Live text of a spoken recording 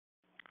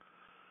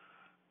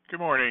Good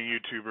morning,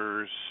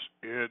 YouTubers.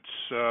 It's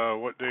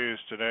what day is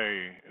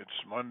today? It's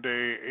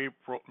Monday,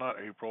 not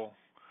April.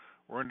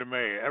 We're into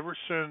May. Ever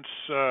since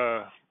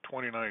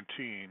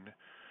 2019,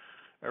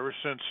 ever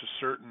since a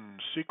certain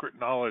secret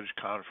knowledge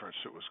conference,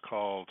 it was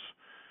called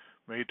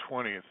May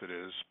 20th, it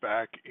is,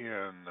 back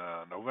in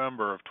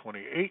November of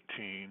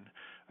 2018,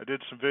 I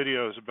did some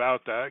videos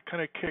about that. It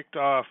kind of kicked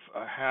off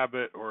a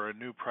habit or a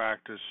new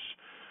practice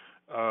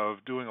of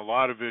doing a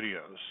lot of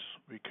videos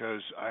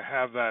because I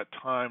have that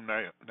time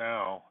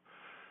now.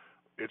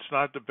 It's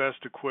not the best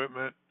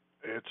equipment,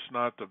 it's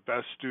not the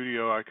best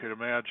studio I could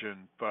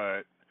imagine,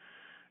 but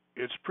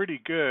it's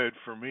pretty good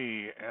for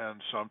me, and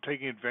so I'm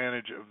taking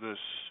advantage of this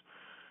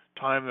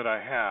time that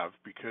I have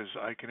because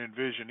I can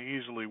envision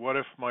easily what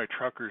if my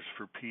Truckers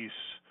for Peace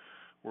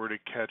were to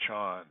catch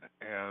on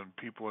and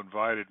people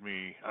invited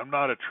me. I'm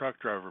not a truck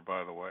driver,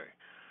 by the way,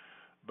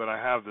 but I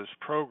have this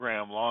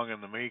program long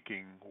in the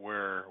making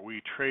where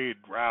we trade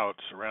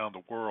routes around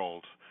the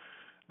world.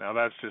 Now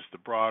that's just the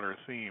broader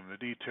theme. The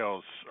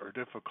details are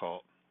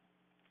difficult.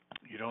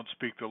 You don't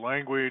speak the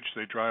language,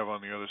 they drive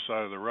on the other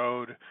side of the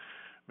road.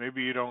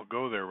 Maybe you don't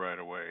go there right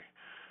away.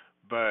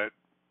 But,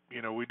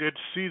 we did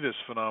see this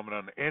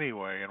phenomenon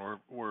anyway, and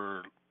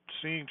we're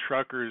seeing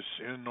truckers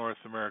in North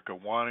America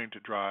wanting to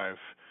drive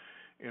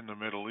in the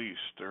Middle East.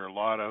 There are a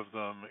lot of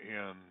them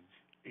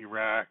in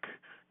Iraq,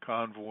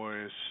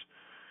 convoys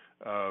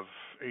of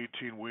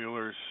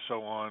 18-wheelers,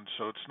 so on.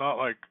 So it's not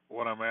like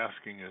what I'm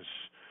asking is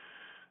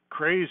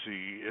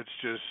crazy. It's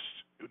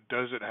just,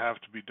 does it have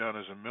to be done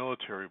as a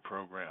military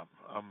program?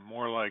 I'm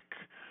more like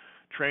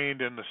trained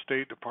in the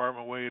State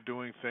Department way of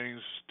doing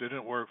things.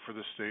 Didn't work for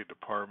the State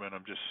Department.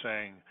 I'm just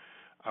saying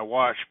I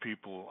watch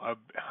people. I've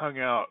hung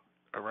out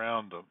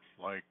around them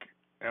like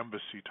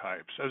embassy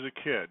types as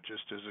a kid,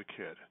 just as a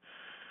kid,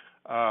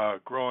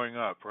 growing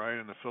up, right,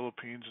 in the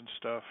Philippines and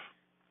stuff.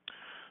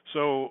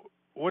 So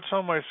what's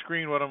on my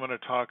screen, what I'm going to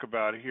talk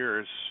about here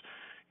is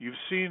you've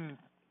seen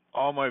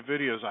all my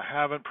videos. I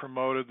haven't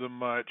promoted them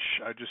much.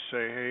 I just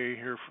say, hey,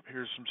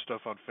 here's some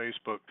stuff on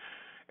Facebook,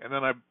 and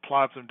then I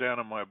plot them down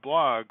on my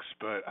blogs,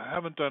 but I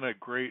haven't done a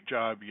great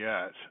job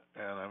yet,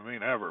 and I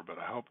mean ever, but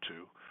I hope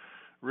to,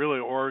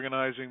 really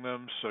organizing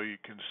them so you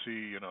can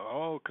see,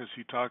 because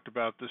he talked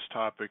about this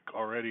topic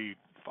already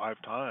 5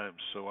 times,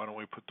 so why don't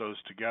we put those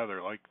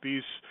together? Like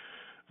these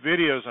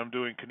videos I'm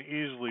doing can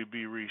easily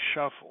be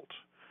reshuffled.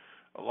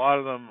 A lot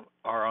of them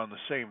are on the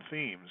same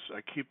themes.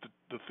 I keep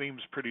the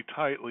themes pretty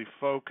tightly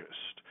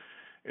focused.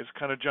 It's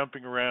kind of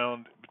jumping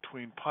around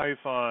between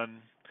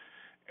Python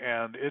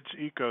and its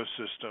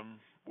ecosystem,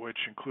 which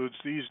includes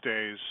these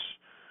days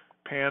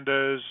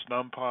Pandas,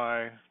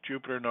 NumPy,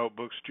 Jupyter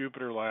Notebooks,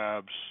 Jupyter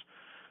Labs.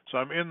 So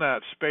I'm in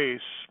that space.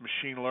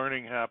 Machine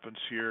learning happens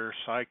here,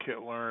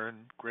 scikit-learn,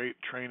 great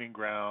training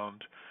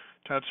ground,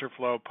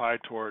 TensorFlow,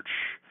 PyTorch.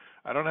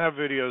 I don't have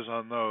videos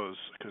on those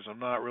because I'm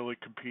not really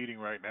competing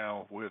right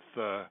now with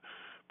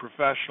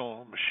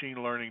professional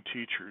machine learning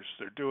teachers.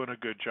 They're doing a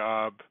good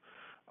job.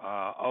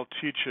 I'll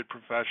teach it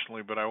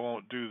professionally, but I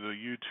won't do the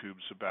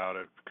YouTubes about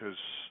it because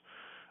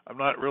I'm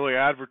not really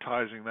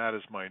advertising that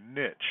as my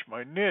niche.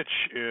 My niche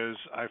is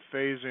I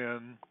phase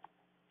in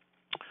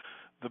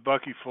the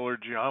Bucky Fuller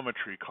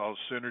geometry called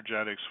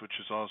synergetics, which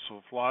is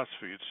also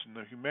philosophy. It's in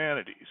the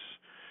humanities.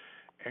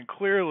 And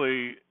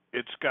clearly,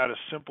 it's got a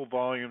simple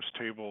volumes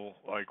table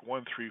like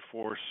 1, 3,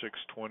 4, 6,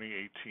 20,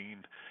 18.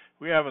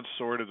 We haven't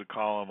sorted the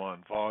column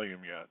on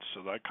volume yet,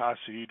 so the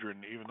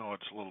icosahedron, even though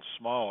it's a little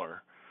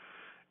smaller.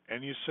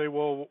 And you say,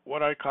 well,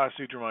 what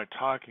icosahedron am I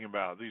talking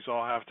about? These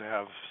all have to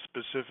have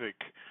specific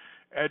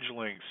edge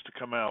links to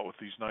come out with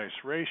these nice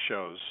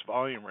ratios,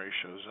 volume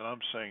ratios. And I'm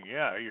saying,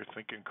 yeah, you're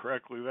thinking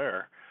correctly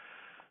there.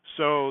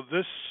 So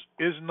this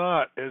is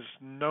not as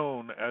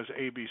known as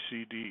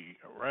ABCD,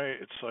 right?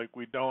 It's like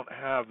we don't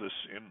have this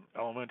in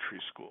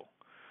elementary school.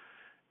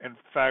 In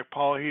fact,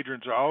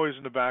 polyhedrons are always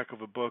in the back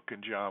of a book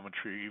in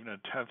geometry, even in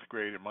 10th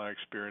grade in my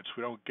experience.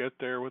 We don't get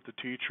there with the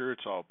teacher.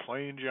 It's all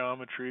plane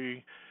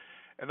geometry.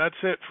 And that's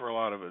it for a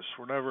lot of us.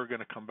 We're never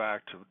going to come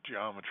back to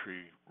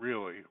geometry,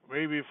 really.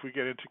 Maybe if we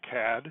get into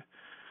CAD,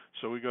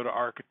 so we go to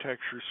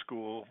architecture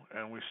school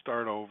and we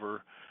start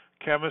over.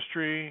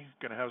 Chemistry,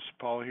 going to have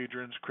some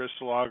polyhedrons.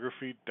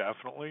 Crystallography,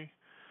 definitely.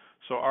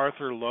 So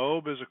Arthur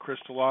Loeb is a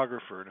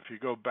crystallographer, and if you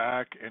go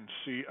back and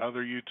see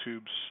other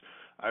YouTubes,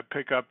 I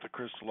pick up the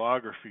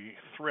crystallography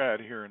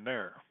thread here and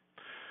there.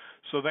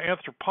 So the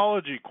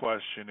anthropology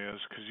question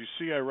is, because you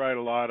see I write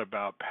a lot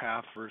about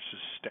path versus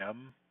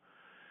STEM,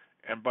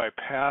 and by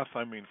path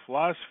I mean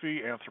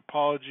philosophy,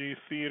 anthropology,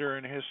 theater,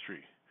 and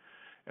history.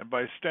 And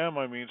by STEM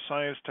I mean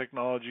science,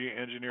 technology,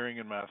 engineering,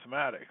 and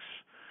mathematics.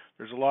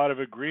 There's a lot of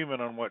agreement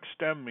on what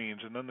STEM means,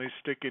 and then they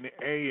stick an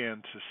A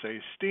in to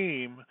say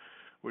STEAM,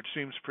 which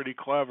seems pretty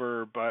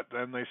clever, but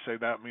then they say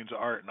that means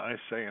art, and I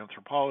say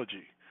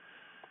anthropology,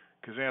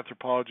 because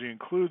anthropology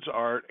includes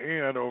art,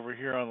 and over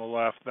here on the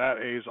left, that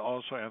A is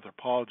also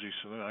anthropology,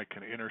 so then I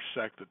can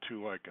intersect the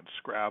two like in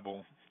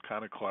Scrabble,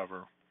 kind of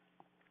clever.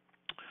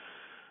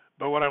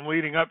 But what I'm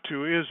leading up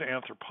to is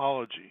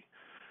anthropology.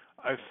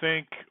 I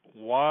think,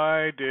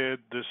 why did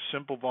this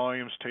simple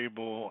volumes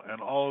table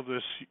and all of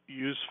this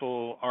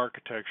useful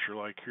architecture,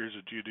 like here's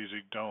a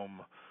geodesic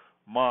dome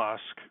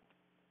mosque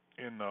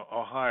in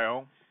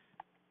Ohio,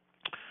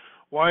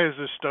 why is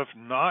this stuff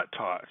not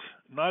taught?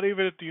 Not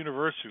even at the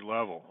university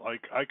level.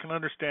 Like, I can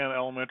understand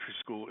elementary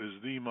school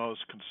is the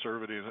most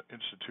conservative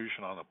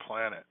institution on the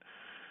planet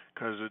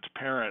because it's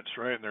parents,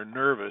 right? And they're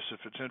nervous if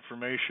it's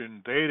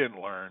information they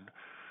didn't learn,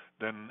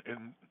 then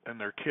and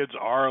their kids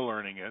are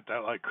learning it.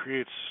 That like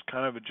creates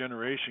kind of a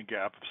generation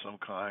gap of some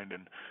kind,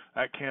 and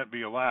that can't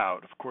be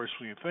allowed. Of course,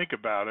 when you think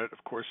about it,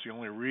 of course, the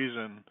only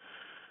reason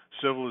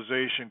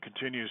civilization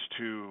continues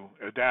to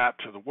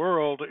adapt to the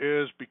world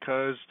is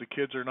because the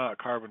kids are not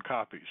carbon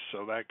copies.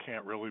 So that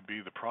can't really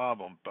be the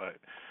problem. But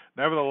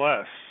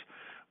nevertheless,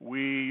 we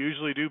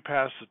usually do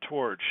pass the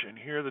torch, and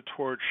here the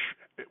torch,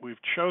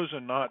 we've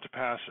chosen not to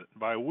pass it.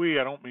 By we,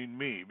 I don't mean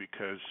me,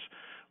 because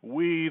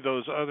we,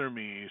 those other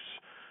me's,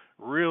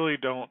 really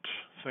don't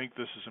think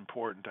this is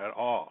important at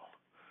all.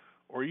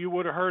 Or you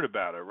would have heard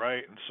about it,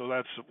 right? And so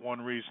that's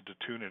one reason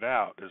to tune it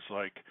out, is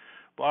like,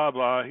 blah,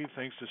 blah, he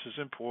thinks this is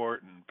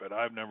important, but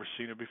I've never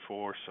seen it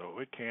before, so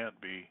it can't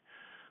be.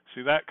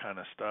 See, that kind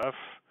of stuff.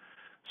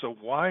 So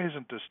why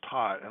isn't this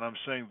taught? And I'm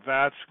saying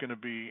that's going to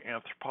be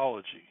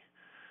anthropology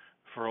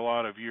for a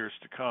lot of years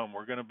to come.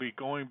 We're going to be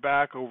going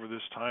back over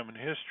this time in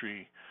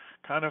history,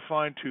 kind of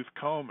fine-tooth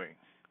combing.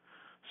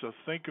 So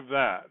think of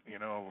that,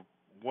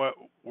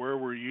 where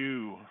were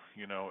you,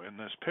 in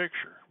this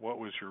picture? What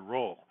was your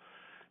role?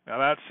 Now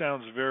that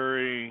sounds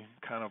very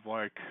kind of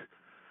like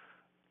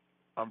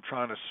I'm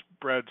trying to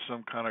spread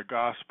some kind of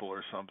gospel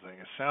or something.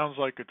 It sounds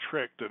like a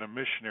trick that a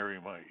missionary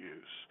might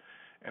use.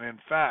 And in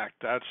fact,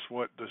 that's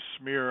what the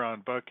smear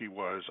on Bucky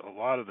was a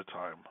lot of the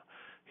time.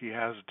 He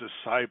has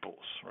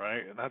disciples,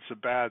 right? And that's a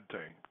bad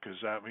thing because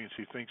that means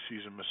he thinks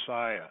he's a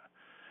Messiah.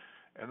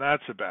 And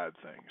that's a bad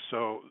thing.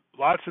 So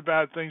lots of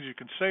bad things you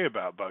can say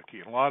about Bucky,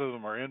 and a lot of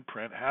them are in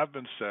print, have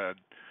been said.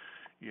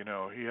 He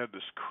had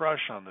this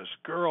crush on this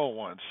girl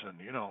once, and,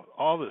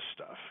 all this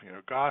stuff,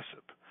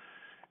 gossip.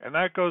 And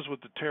that goes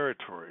with the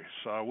territory,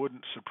 so I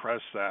wouldn't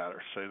suppress that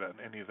or say that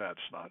any of that's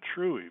not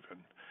true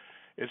even.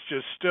 It's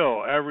just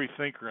still every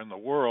thinker in the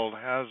world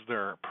has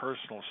their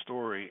personal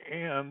story,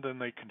 and then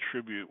they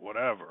contribute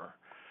whatever.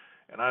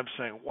 And I'm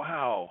saying,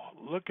 wow,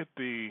 look at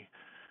the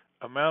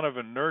amount of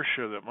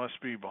inertia that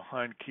must be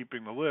behind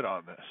keeping the lid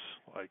on this.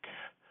 Like,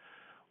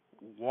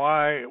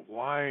 why,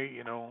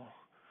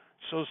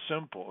 so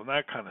simple and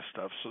that kind of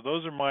stuff. So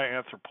those are my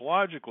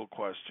anthropological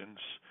questions,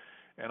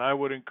 and I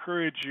would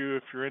encourage you,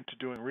 if you're into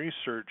doing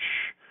research,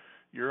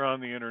 you're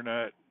on the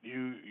internet,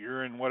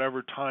 you're in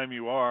whatever time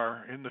you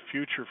are, in the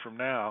future from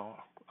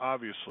now,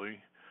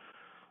 obviously,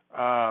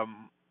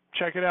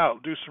 check it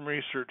out, do some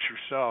research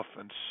yourself,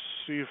 and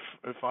see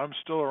if I'm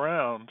still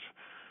around.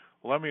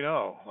 Let me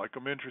know. Like,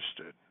 I'm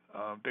interested.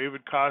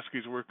 David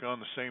Koski's working on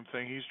the same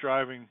thing. He's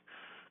driving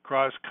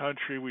cross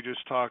country. We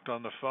just talked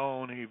on the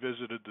phone. He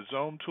visited the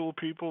Zone Tool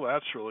people.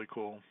 That's really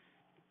cool.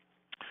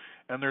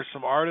 And there's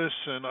some artists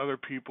and other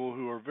people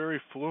who are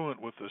very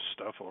fluent with this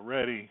stuff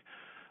already,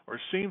 or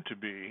seem to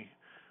be,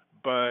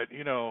 but,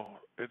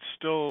 it's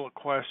still a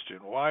question.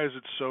 Why is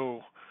it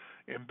so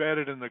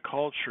embedded in the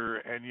culture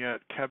and yet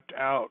kept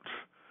out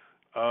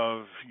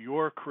of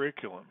your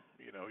curriculum?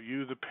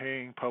 You, the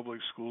paying public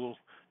school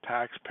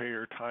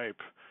taxpayer type,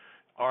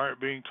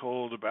 aren't being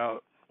told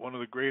about one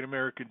of the great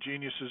American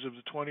geniuses of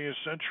the 20th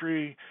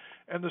century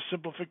and the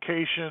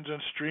simplifications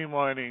and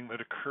streamlining that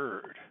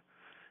occurred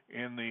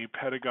in the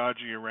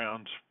pedagogy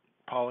around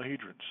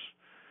polyhedrons.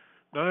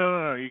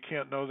 No, you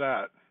can't know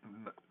that.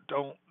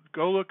 Don't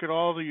go look at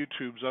all the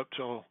YouTubes up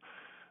till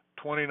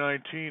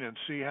 2019 and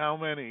see how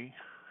many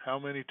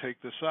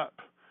take this up,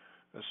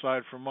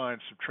 aside from mine.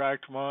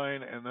 Subtract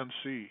mine and then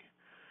see.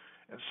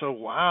 And so,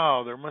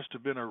 wow, there must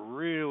have been a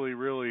really,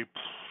 really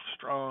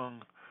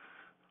strong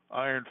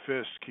iron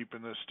fist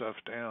keeping this stuff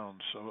down.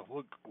 So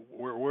look,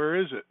 where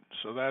is it?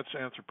 So that's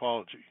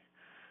anthropology.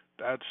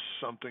 That's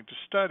something to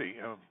study.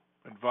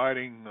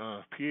 Inviting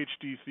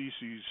PhD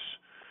theses,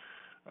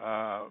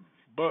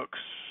 books,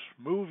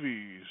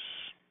 movies,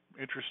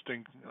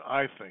 interesting,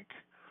 I think.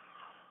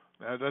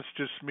 That's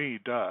just me,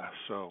 duh.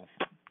 So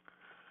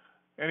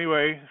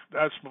anyway,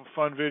 that's a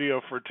fun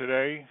video for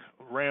today.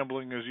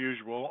 Rambling as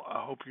usual.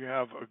 I hope you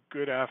have a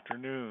good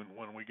afternoon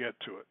when we get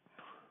to it,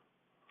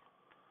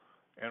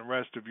 and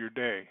rest of your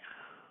day.